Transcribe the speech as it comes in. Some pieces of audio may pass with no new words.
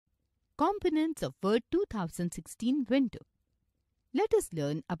Components of Word 2016 window. Let us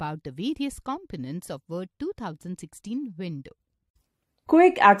learn about the various components of Word 2016 window.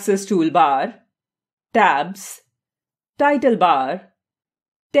 Quick access toolbar, tabs, title bar,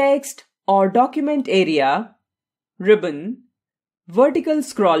 text or document area, ribbon, vertical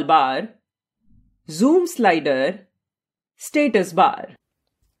scroll bar, zoom slider, status bar.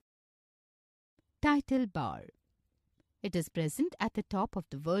 Title bar. It is present at the top of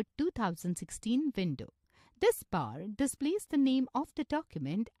the Word 2016 window. This bar displays the name of the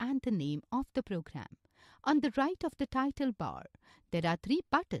document and the name of the program. On the right of the title bar, there are three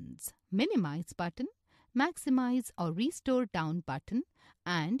buttons: Minimize button, Maximize or Restore down button,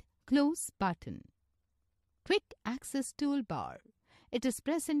 and Close button. Quick access toolbar. It is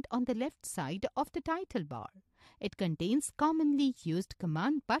present on the left side of the title bar. It contains commonly used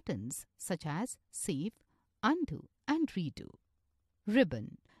command buttons such as Save, Undo, and Redo.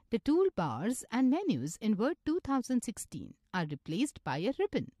 Ribbon. The toolbars and menus in Word 2016 are replaced by a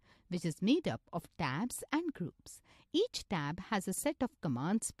ribbon, which is made up of tabs and groups. Each tab has a set of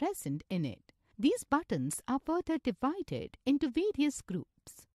commands present in it. These buttons are further divided into various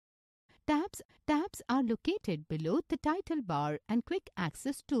groups. Tabs are located below the title bar and quick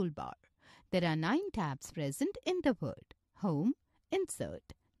access toolbar. There are 9 tabs present in the Word: Home,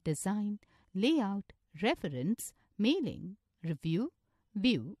 Insert, Design, Layout, Reference, Mailing, Review,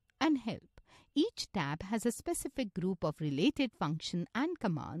 View, and Help. Each tab has a specific group of related functions and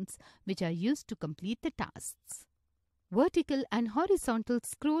commands which are used to complete the tasks. Vertical and horizontal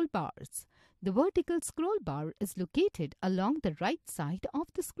scroll bars. The vertical scroll bar is located along the right side of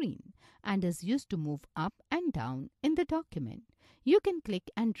the screen and is used to move up and down in the document. You can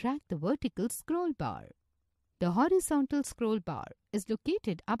click and drag the vertical scroll bar. The horizontal scroll bar is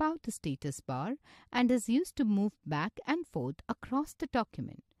located above the status bar and is used to move back and forth across the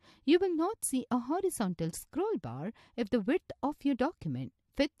document. You will not see a horizontal scroll bar if the width of your document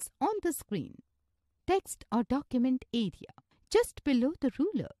fits on the screen. Text or document area. Just below the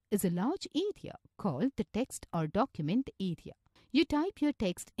ruler is a large area called the text or document area. You type your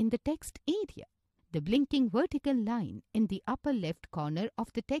text in the text area. The blinking vertical line in the upper left corner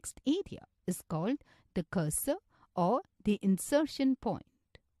of the text area is called the cursor or the insertion point.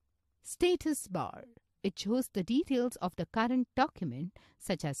 Status bar. It shows the details of the current document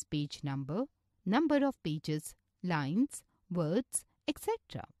such as page number, number of pages, lines, words,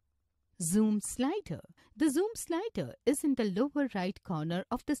 etc. Zoom slider. The zoom slider is in the lower right corner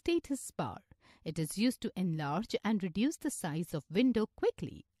of the status bar. It is used to enlarge and reduce the size of window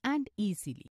quickly and easily.